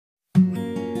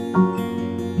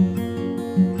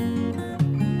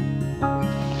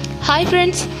Hi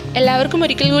friends, എല്ലാവർക്കും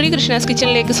ഒരിക്കൽ കൂടി കൃഷ്ണാസ്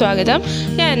കിച്ചണിലേക്ക് സ്വാഗതം.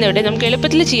 ഞാൻ ഇന്നിവിടെ നമുക്ക്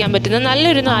എളുപ്പത്തിൽ ചെയ്യാൻ പറ്റുന്ന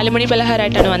നല്ലൊരു 4 മണി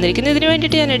പലഹാരമായിട്ടാണ് വന്നിരിക്കുന്നത്. ഇതിന്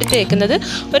വേണ്ടിയിട്ട് ഞാൻ എടുത്തേക്കുന്നത്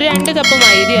ഒരു 2 കപ്പ്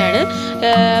മൈദയാണ്.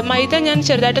 മൈദ ഞാൻ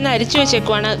ചെറുതായിട്ടൊന്ന് അരിച്ചു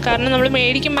വെച്ചേക്കുവാണ്. കാരണം നമ്മൾ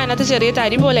മേടിക്കുമ്പോൾ അതിനകത്ത് ചെറിയ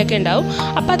തരി പോലെയൊക്കെ ഉണ്ടാവും.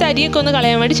 അപ്പോൾ ആ തരിയൊക്കെ ഒന്ന്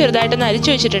കളയാൻ വേണ്ടി ചെറുതായിട്ടൊന്ന് അരിച്ചു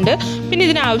വെച്ചിട്ടുണ്ട്. പിന്നെ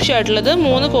ഇതിനാവശ്യമായിട്ടുള്ളത്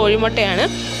 3 കോഴിമുട്ടയാണ്.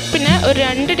 പിന്നെ ഒരു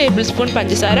 2 ടേബിൾ സ്പൂൺ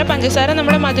പഞ്ചസാര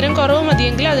നമ്മുടെ മധുരം കുറവ്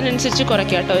മതിയെങ്കിൽ അതിനനുസരിച്ച്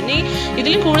കുറയ്ക്കാം കേട്ടോ. ഇനി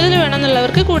ഇതിൽ കൂടുതൽ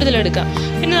വേണമെന്നുള്ളവർക്ക് കൂടുതലെടുക്കാം.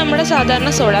 പിന്നെ നമ്മുടെ സാധാരണ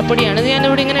സോഡാപ്പൊടിയാണ്.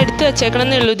 ഞാനിവിടെ ഇങ്ങനെ എടുത്ത്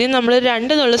വെച്ചേക്കണമെന്നേ ഉള്ളൂ. ഇതിന് നമ്മൾ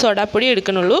 2 നുള്ളു സോഡാപ്പൊടി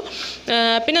എടുക്കണുള്ളൂ.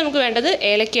 പിന്നെ നമുക്ക് വേണ്ടത്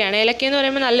ഏലക്കയാണ്. ഏലക്ക എന്ന്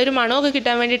പറയുമ്പോൾ നല്ലൊരു മണമൊക്കെ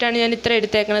കിട്ടാൻ വേണ്ടിയിട്ടാണ് ഞാൻ ഇത്ര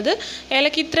എടുത്തേക്കണത്.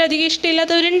 ഏലക്ക ഇത്ര അധികം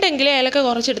ഇഷ്ടമില്ലാത്തവരുണ്ടെങ്കിൽ ഏലക്ക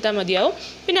കുറച്ചെടുത്താൽ മതിയാവും.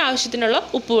 പിന്നെ ആവശ്യത്തിനുള്ള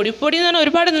ഉപ്പുപൊടി എന്ന് പറഞ്ഞാൽ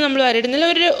ഒരുപാടൊന്നും നമ്മൾ വരയിടുന്നില്ല.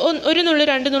 ഒരു നുള്ളു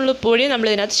 2 നുള്ളു ഉപ്പുപൊടിയെ നമ്മൾ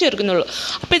ഇതിനകത്ത് ചേർക്കുന്നുള്ളൂ.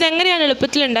 അപ്പോൾ ഇതെങ്ങനെയാണ്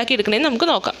എളുപ്പത്തിൽ ഉണ്ടാക്കിയെടുക്കണേന്ന് നമുക്ക്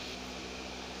നോക്കാം.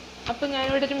 അപ്പോൾ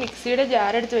ഞാനിവിടെ ഒരു മിക്സിയുടെ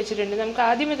ജാർ എടുത്ത് വെച്ചിട്ടുണ്ട്. നമുക്ക്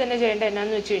ആദ്യമേ തന്നെ ചെയ്യേണ്ടത്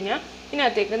എന്നാന്ന് വെച്ച് കഴിഞ്ഞാൽ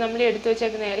ഇതിനകത്തേക്ക് നമ്മൾ എടുത്ത്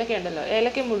വെച്ചേക്കുന്ന ഏലക്ക ഉണ്ടല്ലോ,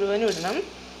 ഏലക്ക മുഴുവനും ഇടണം.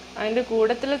 അതിൻ്റെ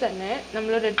കൂട്ടത്തിൽ തന്നെ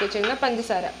നമ്മളോട് എടുത്ത് വെച്ചേക്കുന്ന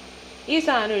പഞ്ചസാര, ഈ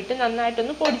സാധനം ഇട്ട്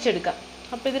നന്നായിട്ടൊന്ന് പൊടിച്ചെടുക്കാം.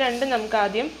 അപ്പോൾ ഇത് രണ്ടും നമുക്ക്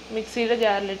ആദ്യം മിക്സിയുടെ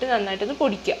ജാറിലിട്ട് നന്നായിട്ടൊന്ന്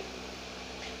പൊടിക്കാം.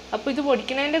 അപ്പോൾ ഇത്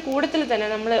പൊടിക്കുന്നതിൻ്റെ കൂട്ടത്തിൽ തന്നെ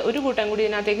നമ്മൾ ഒരു കൂട്ടം കൂടി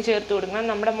ഇതിനകത്തേക്ക് ചേർത്ത് കൊടുക്കണം.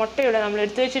 നമ്മുടെ മുട്ടയുടെ നമ്മൾ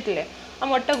എടുത്ത് വെച്ചിട്ടില്ലേ,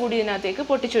 ആ മുട്ട കൂടി ഇതിനകത്തേക്ക്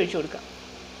പൊട്ടിച്ചൊഴിച്ച് കൊടുക്കാം.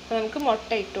 അപ്പോൾ നമുക്ക്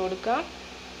മുട്ട ഇട്ട് കൊടുക്കാം.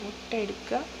 മുട്ട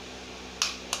എടുക്കുക.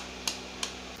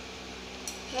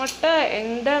 മുട്ട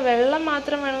എന്താ വെള്ളം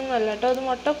മാത്രം വേണമെന്നല്ല കേട്ടോ, അത്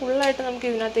മുട്ട ഫുള്ളായിട്ട് നമുക്ക്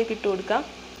ഇതിനകത്തേക്ക് ഇട്ട് കൊടുക്കാം.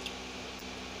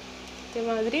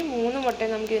 അതേമാതിരി 3 മുട്ട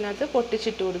നമുക്ക് ഇതിനകത്ത്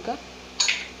പൊട്ടിച്ചിട്ട് കൊടുക്കാം.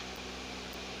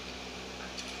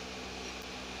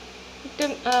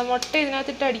 മുട്ട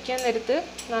ഇതിനകത്തിട്ട് അടിക്കാൻ നേരത്ത്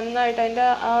നന്നായിട്ട് അതിൻ്റെ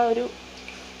ആ ഒരു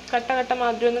കട്ട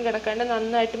മാതിരിയൊന്നും കിടക്കാണ്ട്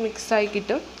നന്നായിട്ട് മിക്സായി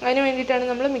കിട്ടും. അതിന് വേണ്ടിയിട്ടാണ്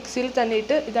നമ്മൾ മിക്സിയിൽ തന്നെ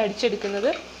ഇട്ട് ഇത്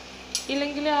അടിച്ചെടുക്കുന്നത്.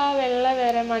 ഇല്ലെങ്കിൽ ആ വെള്ള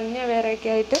വേറെ മഞ്ഞ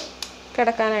വേറെയൊക്കെ ആയിട്ട്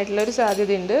കിടക്കാനായിട്ടുള്ളൊരു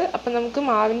സാധ്യതയുണ്ട്. അപ്പം നമുക്ക്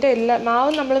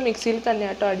മാവും നമ്മൾ മിക്സിയിൽ തന്നെ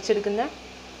കേട്ടോ അടിച്ചെടുക്കുന്നത്.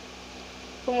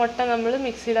 അപ്പോൾ മുട്ട നമ്മൾ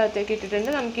മിക്സിയുടെ അകത്തേക്ക് ഇട്ടിട്ടുണ്ട്.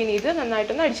 നമുക്കിനി ഇത്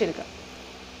നന്നായിട്ടൊന്ന് അടിച്ചെടുക്കാം.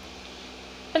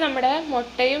 ഇപ്പം നമ്മുടെ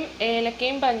മുട്ടയും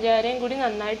ഏലക്കയും പഞ്ചാരയും കൂടി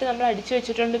നന്നായിട്ട് നമ്മൾ അടിച്ചു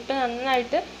വെച്ചിട്ടുണ്ട്. ഇപ്പം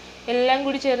നന്നായിട്ട് എല്ലാം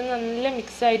കൂടി ചേർന്ന് നല്ല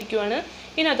മിക്സ് ആയിരിക്കുവാണ്.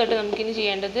 ഇതിനകത്തോട്ട് നമുക്കിനി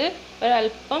ചെയ്യേണ്ടത്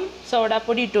ഒരല്പം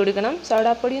സോഡാപ്പൊടി ഇട്ട് കൊടുക്കണം.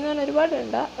 സോഡാപ്പൊടി എന്ന് പറഞ്ഞാൽ ഒരുപാട്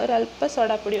വേണ്ട, ഒരല്പം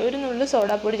സോഡാപ്പൊടി, 1 നുള്ളു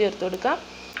സോഡാപ്പൊടി ചേർത്ത് കൊടുക്കാം.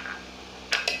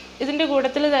 ഇതിൻ്റെ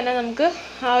കൂട്ടത്തിൽ തന്നെ നമുക്ക്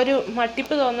ആ ഒരു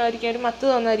മട്ടിപ്പ് തോന്നാതിരിക്കാൻ, ഒരു മത്ത്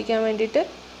തോന്നാതിരിക്കാൻ വേണ്ടിയിട്ട്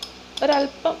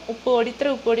ഒരല്പം ഉപ്പുപൊടി, ഇത്ര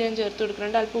ഉപ്പുപൊടി ഞാൻ ചേർത്ത്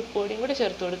കൊടുക്കുന്നുണ്ട്. അല്പം ഉപ്പുപൊടിയും കൂടെ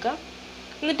ചേർത്ത് കൊടുക്കാം.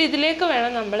 എന്നിട്ട് ഇതിലേക്ക്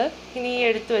വേണം നമ്മൾ ഇനി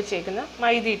എടുത്ത് വെച്ചേക്കുന്ന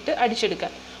മൈദ ഇട്ട്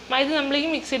അടിച്ചെടുക്കാൻ. മൈദ നമ്മൾ ഈ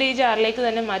മിക്സിയുടെ ഈ ജാറിലേക്ക്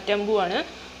തന്നെ മാറ്റാൻ പോവാണ്.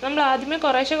 നമ്മൾ ആദ്യമേ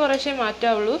കുറേശ്ശെ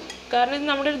മാറ്റാവുള്ളൂ. കാരണം ഇത്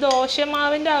നമ്മുടെ ഒരു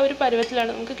ദോശമാവിൻ്റെ ആ ഒരു പരുവത്തിലാണ്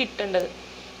നമുക്ക് കിട്ടേണ്ടത്.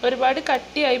 ഒരുപാട്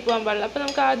കട്ടിയായി പോകാൻ പാടില്ല. അപ്പോൾ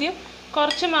നമുക്ക് ആദ്യം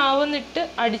കുറച്ച് മാവൊന്നിട്ട്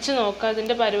അടിച്ച് നോക്കാം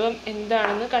അതിൻ്റെ പരുവം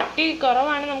എന്താണെന്ന്. കട്ടി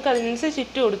കുറവാണ് നമുക്ക് അതിനനുസരിച്ച്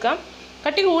ഇട്ട് കൊടുക്കാം.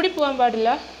 കട്ടി കൂടി പോകാൻ പാടില്ല.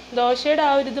 ദോശയുടെ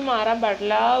ആ ഒരു ഇത് മാറാൻ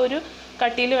പാടില്ല. ആ ഒരു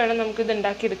കട്ടിയിൽ വേണം നമുക്കിത്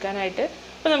ഉണ്ടാക്കിയെടുക്കാനായിട്ട്.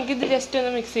 അപ്പോൾ നമുക്കിത് ജസ്റ്റ്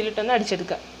ഒന്ന് മിക്സിയിലിട്ടൊന്ന്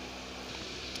അടിച്ചെടുക്കാം.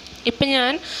 ഇപ്പം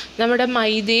ഞാൻ നമ്മുടെ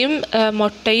മൈദയും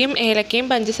മുട്ടയും ഏലക്കയും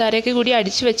പഞ്ചസാരയൊക്കെ കൂടി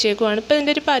അടിച്ച് വെച്ചേക്കുവാണ്. ഇപ്പോൾ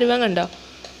ഇതിൻ്റെ ഒരു പരുവം കണ്ടോ?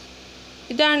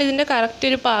 ഇതാണ് ഇതിൻ്റെ കറക്റ്റ്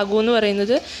ഒരു പാകം എന്ന്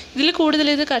പറയുന്നത്. ഇതിൽ കൂടുതൽ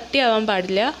ഇത് കട്ടിയാവാൻ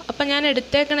പാടില്ല. അപ്പം ഞാൻ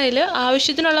എടുത്തേക്കണതിൽ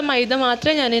ആവശ്യത്തിനുള്ള മൈദ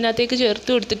മാത്രമേ ഞാൻ ഇതിനകത്തേക്ക് ചേർത്ത്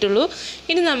കൊടുത്തിട്ടുള്ളൂ.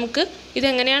 ഇനി നമുക്ക്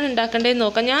ഇതെങ്ങനെയാണ് ഉണ്ടാക്കേണ്ടതെന്ന്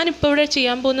നോക്കാം. ഞാനിപ്പോൾ ഇവിടെ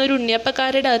ചെയ്യാൻ പോകുന്ന ഒരു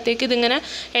ഉണ്ണിയപ്പക്കാരുടെ അകത്തേക്ക് ഇതിങ്ങനെ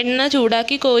എണ്ണ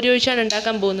ചൂടാക്കി കോരി ഒഴിച്ചാണ്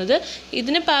ഉണ്ടാക്കാൻ പോകുന്നത്.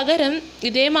 ഇതിന് പകരം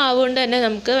ഇതേ മാവ് കൊണ്ട് തന്നെ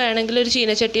നമുക്ക് വേണമെങ്കിൽ ഒരു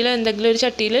ചീനച്ചട്ടിയിലോ എന്തെങ്കിലും ഒരു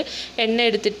ചട്ടിയിൽ എണ്ണ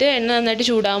എടുത്തിട്ട് എണ്ണ നന്നായിട്ട്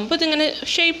ചൂടാകുമ്പോൾ ഇതിങ്ങനെ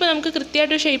ഷേപ്പ് നമുക്ക്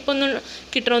കൃത്യമായിട്ട് ഷേപ്പൊന്നും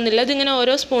കിട്ടണമെന്നില്ല. ഇതിങ്ങനെ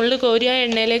ഓരോ സ്പൂണിൽ കോരി ആ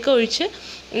എണ്ണയിലേക്ക് ഒഴിച്ച്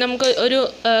നമുക്ക് ഒരു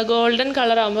ഗോൾഡൻ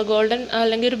കളറാകുമ്പോൾ, ഗോൾഡൻ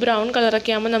അല്ലെങ്കിൽ ഒരു ബ്രൗൺ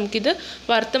കളറൊക്കെ ആകുമ്പോൾ നമുക്കിത്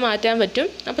വറുത്ത് മാറ്റാൻ പറ്റും.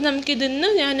 അപ്പോൾ നമുക്കിതിന്ന്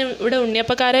ഞാൻ ഇവിടെ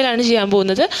ഉണ്ണിയപ്പക്കാരയിലാണ് ചെയ്യാൻ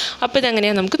പോകുന്നത്. അപ്പോൾ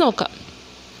ഇതെങ്ങനെയാണ് നമുക്ക് നോക്കാം.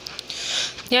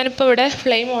 ഞാനിപ്പോൾ ഇവിടെ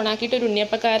ഫ്ലെയിം ഓണാക്കിയിട്ട് ഒരു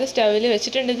ഉണ്ണിയപ്പക്കാര സ്റ്റൗവിൽ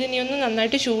വെച്ചിട്ടുണ്ട്. ഇതിനി ഒന്ന്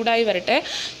നന്നായിട്ട് ചൂടായി വരട്ടെ.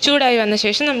 ചൂടായി വന്ന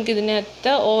ശേഷം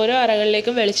നമുക്കിതിനകത്ത് ഓരോ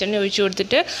അറകളിലേക്കും വെളിച്ചെണ്ണ ഒഴിച്ചു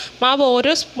കൊടുത്തിട്ട് മാവ്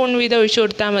ഓരോ സ്പൂൺ വീതം ഒഴിച്ചു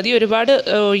കൊടുത്താൽ മതി. ഒരുപാട്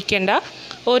ഒഴിക്കേണ്ട.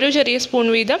 ഓരോ ചെറിയ സ്പൂൺ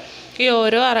വീതം ഈ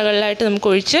ഓരോ അറകളിലായിട്ട്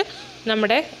നമുക്ക് ഒഴിച്ച്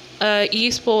നമ്മുടെ ഈ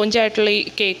സ്പോഞ്ചായിട്ടുള്ള ഈ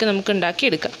കേക്ക് നമുക്ക്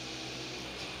ഉണ്ടാക്കിയെടുക്കാം.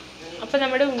 അപ്പോൾ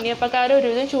നമ്മുടെ ഉണ്ണിയപ്പക്കാരം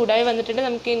ഒരുവിധം ചൂടായി വന്നിട്ടുണ്ട്.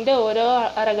 നമുക്ക് ഇതിൻ്റെ ഓരോ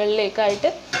അറകളിലേക്കായിട്ട്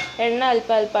എണ്ണ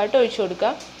അല്പമായിട്ട് ഒഴിച്ചു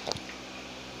കൊടുക്കാം.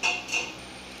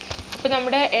 അപ്പോൾ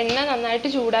നമ്മുടെ എണ്ണ നന്നായിട്ട്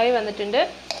ചൂടായി വന്നിട്ടുണ്ട്.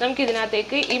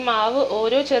 നമുക്കിതിനകത്തേക്ക് ഈ മാവ്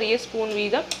ഓരോ ചെറിയ സ്പൂൺ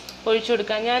വീതം ഒഴിച്ചു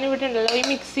കൊടുക്കാം. ഞാനിവിടെ ഉണ്ടല്ലോ ഈ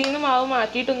മിക്സിയിൽ നിന്ന് മാവ്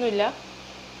മാറ്റിയിട്ടൊന്നുമില്ല.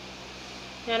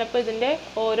 ഞാനപ്പോൾ ഇതിൻ്റെ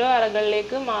ഓരോ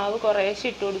അറകളിലേക്ക് മാവ് കുറേശ്ശെ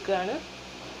ഇട്ട് കൊടുക്കുകയാണ്.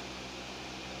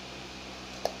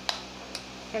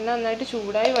 എണ്ണ നന്നായിട്ട്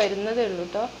ചൂടായി വരുന്നതേ ഉള്ളൂ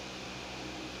കേട്ടോ.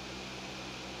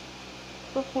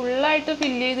 ഇപ്പോൾ ഫുള്ളായിട്ട്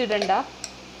ഫില്ല് ചെയ്തിടണ്ട,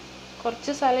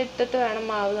 കുറച്ച് സ്ഥലം ഇട്ടിട്ട് വേണം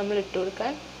മാവ് നമ്മൾ ഇട്ട്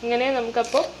കൊടുക്കാൻ. ഇങ്ങനെ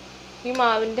നമുക്കപ്പോൾ ഈ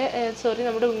മാവിൻ്റെ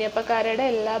നമ്മുടെ ഉണ്ണിയപ്പക്കാരയുടെ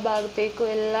എല്ലാ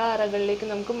ഭാഗത്തേക്കും എല്ലാ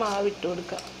അറകളിലേക്കും നമുക്ക് മാവ് ഇട്ട്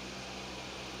കൊടുക്കാം.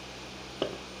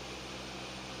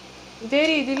 ഇതേ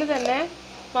രീതിയിൽ തന്നെ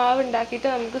മാവ് ഉണ്ടാക്കിയിട്ട്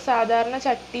നമുക്ക് സാധാരണ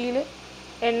ചട്ടിയിൽ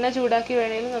എണ്ണ ചൂടാക്കി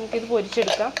വേണമെങ്കിൽ നമുക്കിത്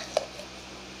പൊരിച്ചെടുക്കാം.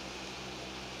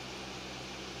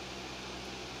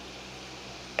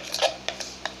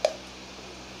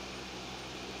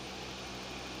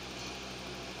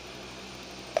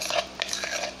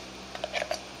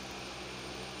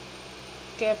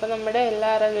 ഓക്കെ, അപ്പോൾ നമ്മുടെ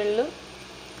എല്ലാ അറകളിലും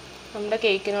നമ്മുടെ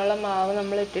കേക്കിനുള്ള മാവ്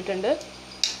നമ്മൾ ഇട്ടിട്ടുണ്ട്.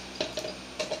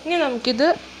 ഇനി നമുക്കിത്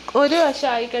ഒരു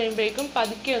വശമായി കഴിയുമ്പോഴേക്കും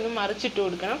പതുക്കെ ഒന്ന് മറിച്ചിട്ട്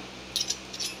കൊടുക്കണം.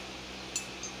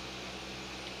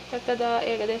 ഇതൊക്കെ ഇതാ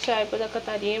ഏകദേശം ആയപ്പോൾ ഇതൊക്കെ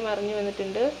തനിയെ മറിഞ്ഞു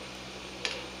വന്നിട്ടുണ്ട്.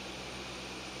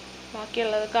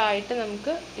 ബാക്കിയുള്ളതൊക്കെ ആയിട്ട്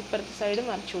നമുക്ക് ഇപ്പുറത്തെ സൈഡ്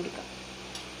മറിച്ചു കൊടുക്കാം.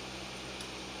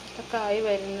 ഇതൊക്കെ ആയി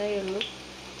വരുന്നേ ഉള്ളൂ.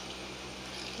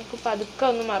 നമുക്ക് പതുക്കെ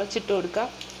ഒന്ന് മറിച്ചിട്ട് കൊടുക്കാം.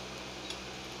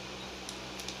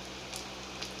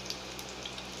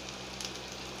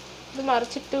 ഇത്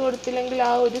മറിച്ചിട്ട് കൊടുത്തില്ലെങ്കിൽ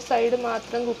ആ ഒരു സൈഡ്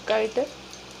മാത്രം കുക്കായിട്ട്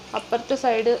അപ്പുറത്തെ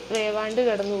സൈഡ് വേവാണ്ട്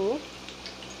കിടന്നു പോവും.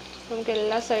 നമുക്ക്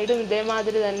എല്ലാ സൈഡും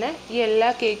ഇതേമാതിരി തന്നെ ഈ എല്ലാ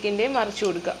കേക്കിൻ്റെയും മറിച്ചു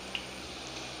കൊടുക്കാം.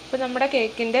 അപ്പോൾ നമ്മുടെ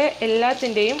കേക്കിൻ്റെ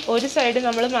എല്ലാത്തിൻ്റെയും ഒരു സൈഡ്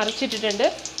നമ്മൾ മറിച്ചിട്ടിട്ടുണ്ട്.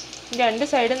 രണ്ട്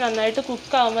സൈഡ് നന്നായിട്ട്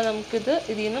കുക്കാവുമ്പോൾ നമുക്കിത്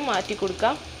ഇതിൽ നിന്ന് മാറ്റി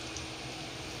കൊടുക്കാം.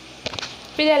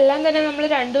 അപ്പോൾ ഇതെല്ലാം തന്നെ നമ്മൾ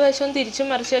രണ്ട് വശവും തിരിച്ചും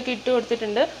മറിച്ചൊക്കെ ഇട്ട്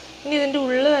കൊടുത്തിട്ടുണ്ട്. ഇനി ഇതിൻ്റെ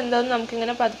ഉള്ളിൽ എന്താണെന്ന്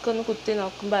നമുക്കിങ്ങനെ പതുക്കെ ഒന്ന് കുത്തി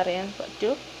നോക്കുമ്പോൾ അറിയാൻ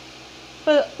പറ്റും.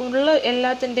 അപ്പോൾ ഉള്ളിൽ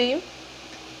എല്ലാത്തിൻ്റെയും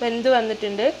വെന്ത്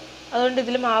വന്നിട്ടുണ്ട്. അതുകൊണ്ട്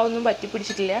ഇതിൽ മാവൊന്നും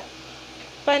പറ്റിപ്പിടിച്ചിട്ടില്ല.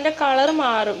 അപ്പോൾ അതിൻ്റെ കളർ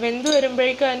മാറും. വെന്ത്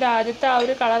വരുമ്പോഴേക്കും അതിൻ്റെ ആദ്യത്തെ ആ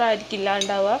ഒരു കളറായിരിക്കില്ല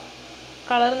ഉണ്ടാവുക.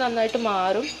 കളർ നന്നായിട്ട്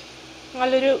മാറും.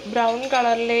 നല്ലൊരു ബ്രൗൺ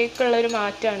കളറിലേക്കുള്ളൊരു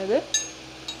മാറ്റമാണിത്.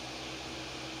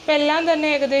 അപ്പോൾ എല്ലാം തന്നെ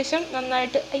ഏകദേശം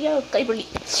നന്നായിട്ട് കൈപൊള്ളി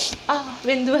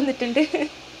വെന്ത് വന്നിട്ടുണ്ട്.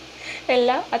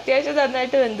 എല്ലാം അത്യാവശ്യം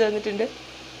നന്നായിട്ട് വെന്ത് വന്നിട്ടുണ്ട്.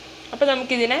 അപ്പോൾ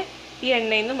നമുക്കിതിനെ ഈ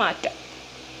എണ്ണയിൽ നിന്ന് മാറ്റാം.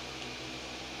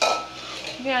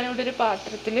 ഞാനിവിടെ ഒരു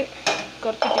പാത്രത്തിൽ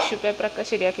കുറച്ച് ടിഷ്യൂ പേപ്പറൊക്കെ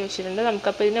ശരിയാക്കി വെച്ചിട്ടുണ്ട്.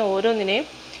 നമുക്കപ്പോൾ ഇതിനെ ഓരോന്നിനെയും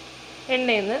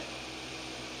എണ്ണയിൽ നിന്ന്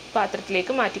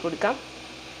പാത്രത്തിലേക്ക് മാറ്റി കൊടുക്കാം.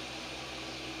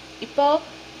 ഇപ്പോൾ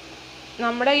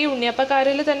നമ്മുടെ ഈ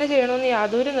ഉണ്ണിയപ്പക്കാരിൽ തന്നെ ചെയ്യണമെന്ന്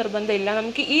യാതൊരു നിർബന്ധമില്ല.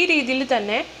 നമുക്ക് ഈ രീതിയിൽ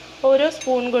തന്നെ ഓരോ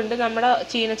സ്പൂൺ കൊണ്ട് നമ്മുടെ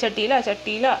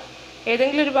ചട്ടിയിലോ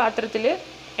ഏതെങ്കിലും ഒരു പാത്രത്തിൽ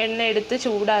എണ്ണ എടുത്ത്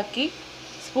ചൂടാക്കി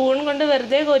സ്പൂൺ കൊണ്ട്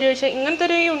വെറുതെ കോരി ഒഴിച്ചാൽ ഇങ്ങനത്തെ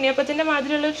ഒരു ഈ ഉണ്ണിയപ്പത്തിൻ്റെ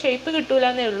മാതിരിയുള്ളൊരു ഷേപ്പ്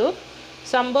കിട്ടൂലെന്നേ ഉള്ളൂ.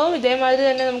 സംഭവം ഇതേമാതിരി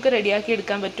തന്നെ നമുക്ക് റെഡിയാക്കി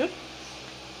എടുക്കാൻ പറ്റും.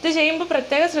 ഇത് ചെയ്യുമ്പോൾ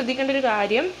പ്രത്യേകം ശ്രദ്ധിക്കേണ്ട ഒരു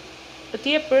കാര്യം, തീ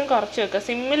എപ്പോഴും കുറച്ച് വെക്കുക,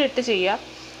 സിമ്മിലിട്ട് ചെയ്യുക.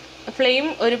 ഫ്ലെയിം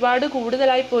ഒരുപാട്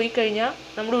കൂടുതലായി പോയി കഴിഞ്ഞാൽ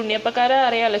നമ്മുടെ ഉണ്ണിയപ്പക്കാരെ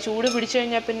അറിയാമല്ലോ, ചൂട് പിടിച്ചു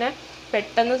കഴിഞ്ഞാൽ പിന്നെ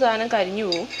പെട്ടെന്ന് സാധനം കരിഞ്ഞു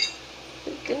പോവും.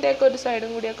 ഇതിൻ്റെയൊക്കെ ഒരു സൈഡും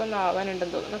കൂടിയൊക്കെ ഒന്ന്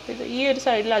ആവാനുണ്ടെന്ന് തോന്നുന്നു. അപ്പോൾ ഇത് ഈ ഒരു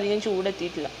സൈഡിൽ അധികം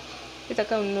ചൂടെത്തിയിട്ടില്ല.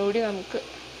 ഇതൊക്കെ ഒന്നുകൂടി നമുക്ക്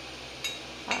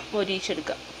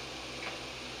മൊരിയിച്ചെടുക്കാം.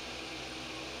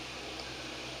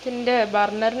 ഇതിൻ്റെ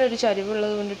ബർണറിനൊരു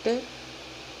ചരിവുള്ളത് കൊണ്ടിട്ട്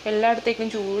എല്ലായിടത്തേക്കും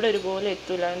ചൂട് ഒരുപോലെ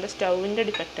എത്തില്ല. അതിൻ്റെ സ്റ്റൗവിൻ്റെ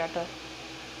ഡിഫക്റ്റാട്ടോ.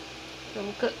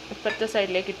 നമുക്ക് ഇപ്പുറത്തെ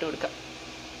സൈഡിലേക്ക് ഇട്ട് കൊടുക്കാം.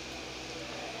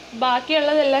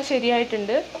 ബാക്കിയുള്ളതെല്ലാം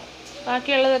ശരിയായിട്ടുണ്ട്.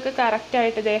 ബാക്കിയുള്ളതൊക്കെ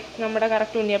കറക്റ്റായിട്ട് ഇതേ നമ്മുടെ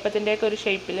കറക്റ്റ് ഉണ്ണിയപ്പത്തിൻ്റെയൊക്കെ ഒരു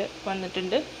ഷേപ്പിൽ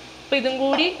വന്നിട്ടുണ്ട്. അപ്പോൾ ഇതും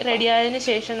കൂടി റെഡിയായതിന്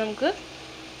ശേഷം നമുക്ക്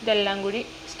ഇതെല്ലാം കൂടി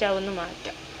സ്റ്റൗന്ന്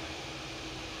മാറ്റാം.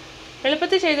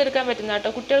 എളുപ്പത്തിൽ ചെയ്തെടുക്കാൻ പറ്റുന്ന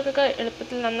കേട്ടോ. കുട്ടികൾക്കൊക്കെ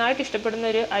എളുപ്പത്തിൽ നന്നായിട്ട് ഇഷ്ടപ്പെടുന്ന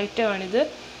ഒരു ഐറ്റമാണിത്.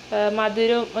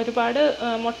 മധുരവും ഒരുപാട്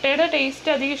മുട്ടയുടെ ടേസ്റ്റ്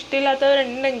അധികം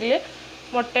ഇഷ്ടമില്ലാത്തവരുണ്ടെങ്കിൽ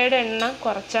മുട്ടയുടെ എണ്ണം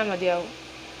കുറച്ചാൽ മതിയാവും.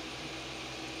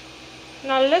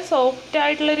 നല്ല സോഫ്റ്റ്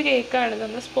ആയിട്ടുള്ളൊരു കേക്കാണ്.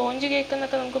 നമ്മൾ സ്പോഞ്ച് കേക്ക്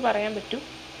എന്നൊക്കെ നമുക്ക് പറയാൻ പറ്റും.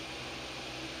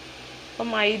 അപ്പം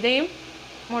മൈദയും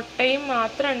മുട്ടയും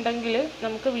മാത്രം ഉണ്ടെങ്കിൽ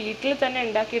നമുക്ക് വീട്ടിൽ തന്നെ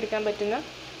ഉണ്ടാക്കിയെടുക്കാൻ പറ്റുന്ന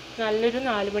നല്ലൊരു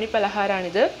 4 മണി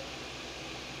പലഹാരമാണിത്.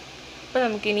 അപ്പോൾ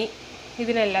നമുക്കിനി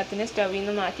ഇതിനെല്ലാത്തിനും സ്റ്റവിൽ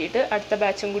നിന്ന് മാറ്റിയിട്ട് അടുത്ത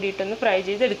ബാച്ചും കൂടിയിട്ടൊന്ന് ഫ്രൈ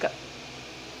ചെയ്തെടുക്കാം.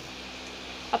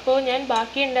 അപ്പോൾ ഞാൻ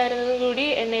ബാക്കി ഉണ്ടായിരുന്നതും കൂടി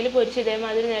എണ്ണയിൽ പൊരിച്ച്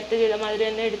ഇതേമാതിരി നേരത്തെ ചെയ്ത മാതിരി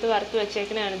തന്നെ എടുത്ത് വറുത്ത്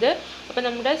വെച്ചേക്കണാണിത്. അപ്പോൾ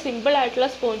നമ്മുടെ സിമ്പിളായിട്ടുള്ള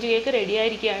സ്പോഞ്ച് കേക്ക് റെഡി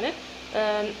ആയിരിക്കുകയാണ്.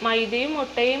 മൈദയും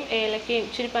മുട്ടയും ഏലക്കയും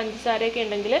ഇച്ചിരി പഞ്ചസാരയൊക്കെ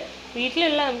ഉണ്ടെങ്കിൽ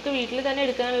നമുക്ക് വീട്ടിൽ തന്നെ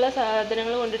എടുക്കാനുള്ള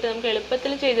സാധനങ്ങൾ കൊണ്ടിട്ട് നമുക്ക്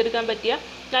എളുപ്പത്തിൽ ചെയ്തെടുക്കാൻ പറ്റിയ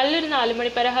നല്ലൊരു 4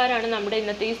 മണി പലഹാരമാണ് നമ്മുടെ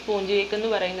ഇന്നത്തെ ഈ സ്പോഞ്ച് കേക്ക്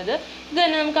എന്ന് പറയുന്നത്. ഇത്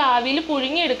തന്നെ നമുക്ക് ആവിയിൽ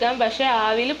പുഴുങ്ങിയെടുക്കാം. പക്ഷേ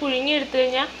ആവിയിൽ പുഴുങ്ങിയെടുത്തു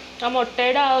കഴിഞ്ഞാൽ ആ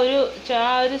മുട്ടയുടെ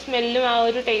ആ ഒരു സ്മെല്ലും ആ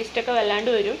ഒരു ടേസ്റ്റൊക്കെ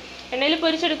വല്ലാണ്ട് വരും. എണ്ണയിൽ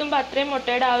പൊരിച്ചെടുക്കുമ്പോൾ അത്രയും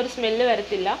മുട്ടയുടെ ആ ഒരു സ്മെല്ല്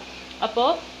വരത്തില്ല. അപ്പോൾ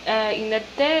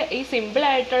ഇന്നത്തെ ഈ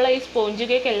സിമ്പിളായിട്ടുള്ള ഈ സ്പോഞ്ച്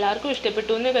കേക്ക് എല്ലാവർക്കും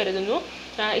ഇഷ്ടപ്പെട്ടു എന്ന് കരുതുന്നു.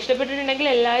 ഇഷ്ടപ്പെട്ടിട്ടുണ്ടെങ്കിൽ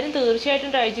എല്ലാവരും തീർച്ചയായിട്ടും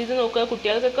ട്രൈ ചെയ്ത് നോക്കുക.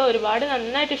 കുട്ടികൾക്കൊക്കെ ഒരുപാട്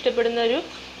നന്നായിട്ട് ഇഷ്ടപ്പെടുന്ന ഒരു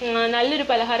നല്ലൊരു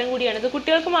പലഹാരം കൂടിയാണിത്.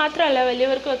 കുട്ടികൾക്ക് മാത്രമല്ല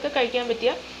വലിയവർക്കും ഒക്കെ കഴിക്കാൻ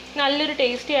പറ്റിയ നല്ലൊരു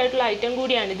ടേസ്റ്റി ആയിട്ടുള്ള ഐറ്റം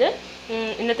കൂടിയാണിത്.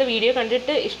 ഇന്നത്തെ വീഡിയോ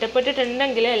കണ്ടിട്ട്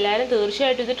ഇഷ്ടപ്പെട്ടിട്ടുണ്ടെങ്കിൽ എല്ലാവരും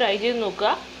തീർച്ചയായിട്ടും ഇത് ട്രൈ ചെയ്ത്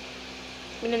നോക്കുക.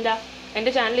 പിന്നെന്താ,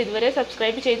 എൻ്റെ ചാനൽ ഇതുവരെ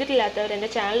സബ്സ്ക്രൈബ് ചെയ്തിട്ടില്ലാത്തവർ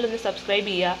എൻ്റെ ചാനലൊന്ന് സബ്സ്ക്രൈബ്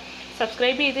ചെയ്യുക.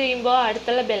 സബ്സ്ക്രൈബ് ചെയ്ത് കഴിയുമ്പോൾ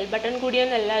അടുത്തുള്ള ബെൽ ബട്ടൺ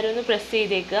കൂടിയൊന്ന് എല്ലാവരും ഒന്ന് പ്രസ്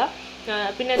ചെയ്തേക്കുക.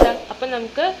 പിന്നെന്താ, അപ്പം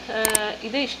നമുക്ക്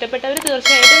ഇത് ഇഷ്ടപ്പെട്ടവർ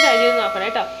തീർച്ചയായിട്ടും ട്രൈ ചെയ്ത് നോക്കണം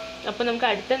കേട്ടോ. അപ്പോൾ നമുക്ക്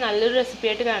അടുത്ത നല്ലൊരു റെസിപ്പി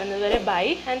ആയിട്ട് കാണുന്നത് വരെ ബൈ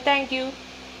ആൻഡ് താങ്ക് യു.